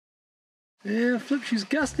Yeah, Flip, she's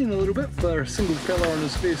gusting a little bit for a single fella on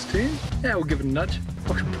his first turn. Yeah, we'll give it a nudge.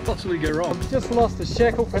 What could possibly go wrong? Just lost the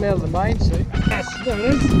shackle pin out of the main seat. Yes, there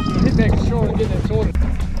it is. Head back ashore and get that sorted.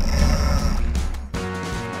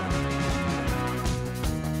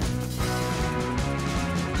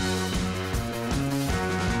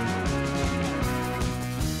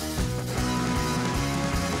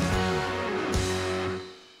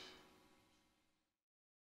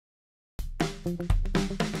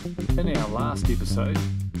 In our last episode,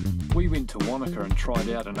 we went to Wanaka and tried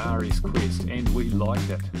out an RS Quest and we liked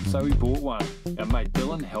it, so we bought one. Our mate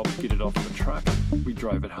Dylan helped get it off the truck, we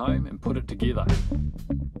drove it home and put it together.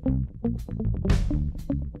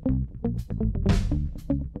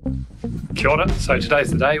 Kia ora. So today's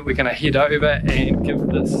the day we're going to head over and give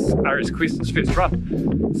this RS Quest its first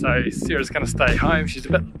run. So Sarah's going to stay home, she's a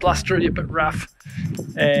bit blustery, a bit rough,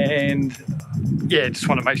 and yeah, just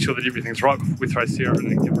want to make sure that everything's right before we throw Sarah in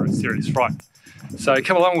and give her a serious fright. So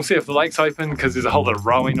come along, we'll see if the lake's open, because there's a whole lot of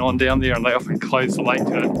rowing on down there and they often close the lake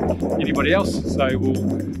to anybody else. So we'll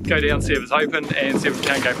go down, see if it's open and see if we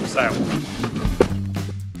can go for sail.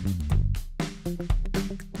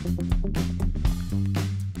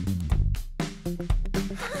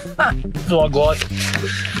 Vlog was.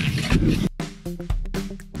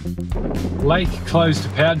 Lake closed to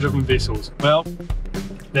power driven vessels. Well,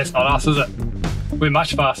 that's not us, is it? We're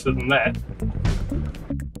much faster than that.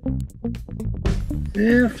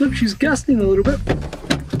 Yeah, Flip, she's gusting a little bit.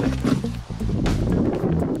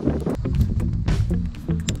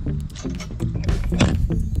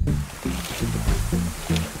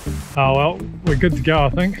 Oh well, we're good to go, I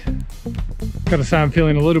think. Gotta say I'm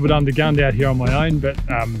feeling a little bit undergunned out here on my own, but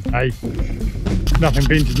hey, nothing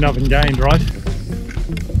ventured, nothing gained, right?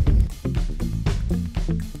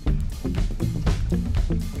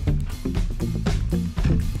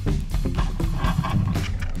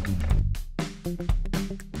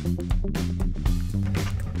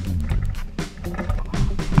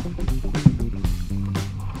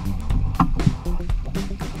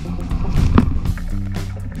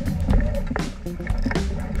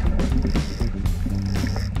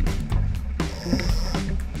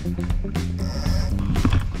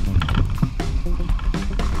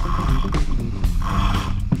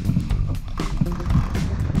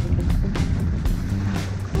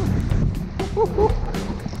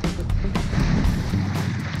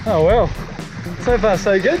 Oh well, so far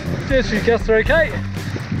so good. First few casts are okay.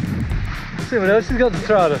 Let's see what else she's got to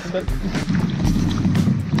throw at us. But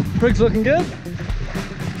rig's looking good.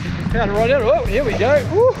 Found it right out. Oh, here we go.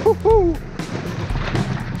 Woo-hoo-hoo.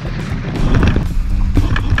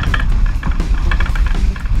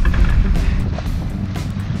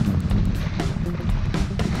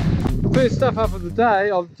 First stuff up of the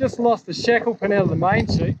day, I've just lost the shackle pin out of the main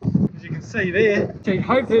sheet, as you can see there. Okay,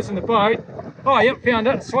 hopefully it's in the boat. Oh yep, found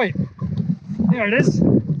it, sweet. There it is.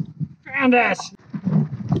 Found it.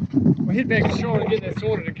 We'll head back ashore and get that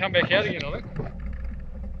sorted and come back out again, I think.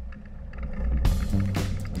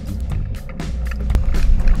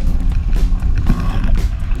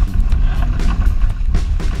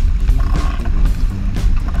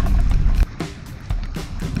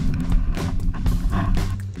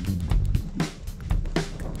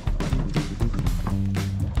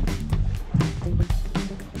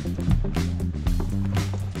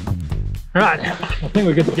 Right, I think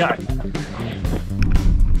we're good to go.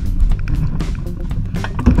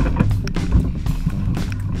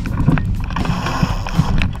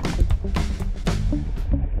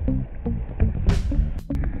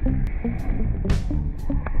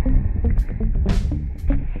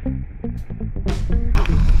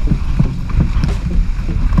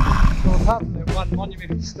 Well, apart from that one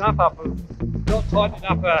monumental stuff up of not tightening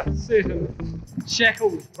up a certain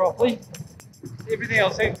shackle properly, everything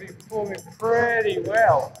else seems to be performing pretty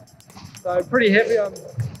well. So pretty happy. I'm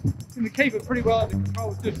going to keep it pretty well under control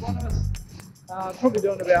with just one of us. Probably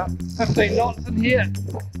doing about 15 knots in here.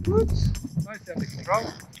 Whoops, most under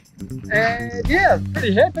control. And yeah,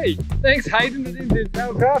 pretty happy. Thanks Hayden at NZ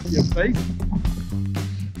Sailcraft, you beast.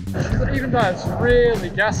 Even though it's really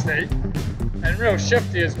gusty and real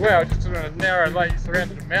shifty as well, just on a narrow lake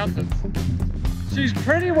surrounded with mountains, she's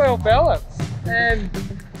pretty well balanced and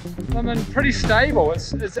I mean, pretty stable.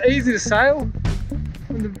 It's easy to sail.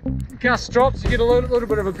 When the gust drops, you get a little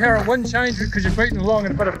bit of apparent wind change because you're beating along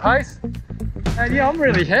at a bit of pace. And yeah, I'm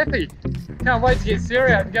really happy. Can't wait to get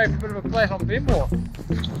Sarah out and go for a bit of a flat on Benmore.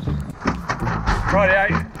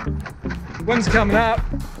 Rightio, the wind's coming up,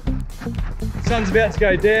 sun's about to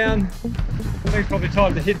go down. I think it's probably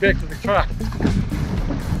time to head back to the truck.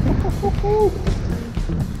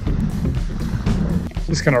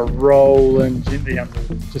 Just gonna roll in gently under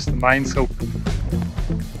just the mainsail.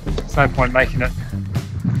 There's no point making it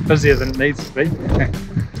busier than it needs to be. A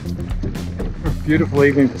beautiful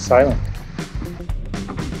evening for sailing.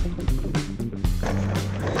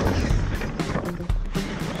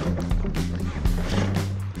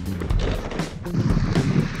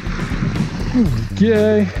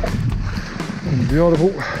 Okay,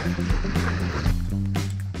 beautiful.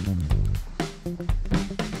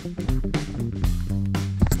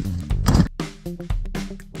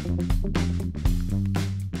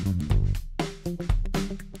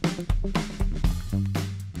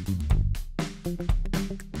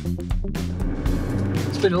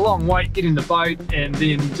 It's been a long wait getting the boat, and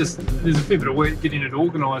then just there's a fair bit of work getting it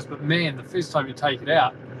organised, but man, the first time you take it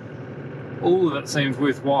out, all of it seems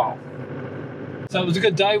worthwhile. So it was a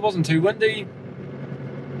good day, wasn't too windy.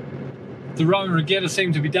 The rowing regatta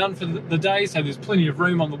seemed to be done for the day, so there's plenty of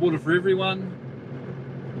room on the water for everyone.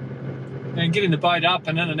 And getting the boat up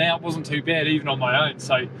and in and out wasn't too bad even on my own,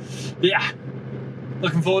 so yeah,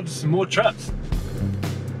 looking forward to some more trips.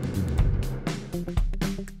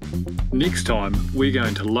 Next time, we're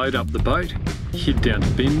going to load up the boat, head down to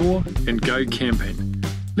Benmore and go camping.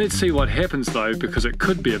 Let's see what happens though, because it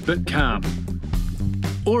could be a bit calm.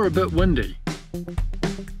 Or a bit windy.